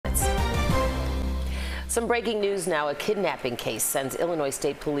Some breaking news now. A kidnapping case sends Illinois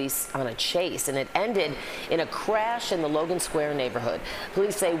State Police on a chase, and it ended in a crash in the Logan Square neighborhood.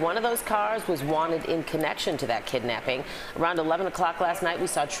 Police say one of those cars was wanted in connection to that kidnapping. Around 11 o'clock last night, we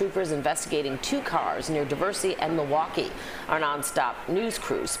saw troopers investigating two cars near Diversey and Milwaukee. Our nonstop news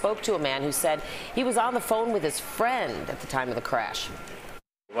crew spoke to a man who said he was on the phone with his friend at the time of the crash.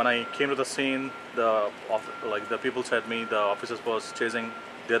 When I came to the scene, the people said me the officers was chasing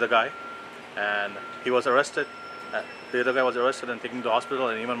the other guy, and he was arrested. The other guy was arrested and taken to the hospital,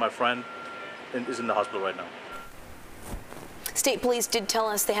 and even my friend is in the hospital right now. State police did tell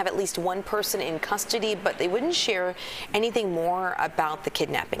us they have at least one person in custody, but they wouldn't share anything more about the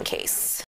kidnapping case.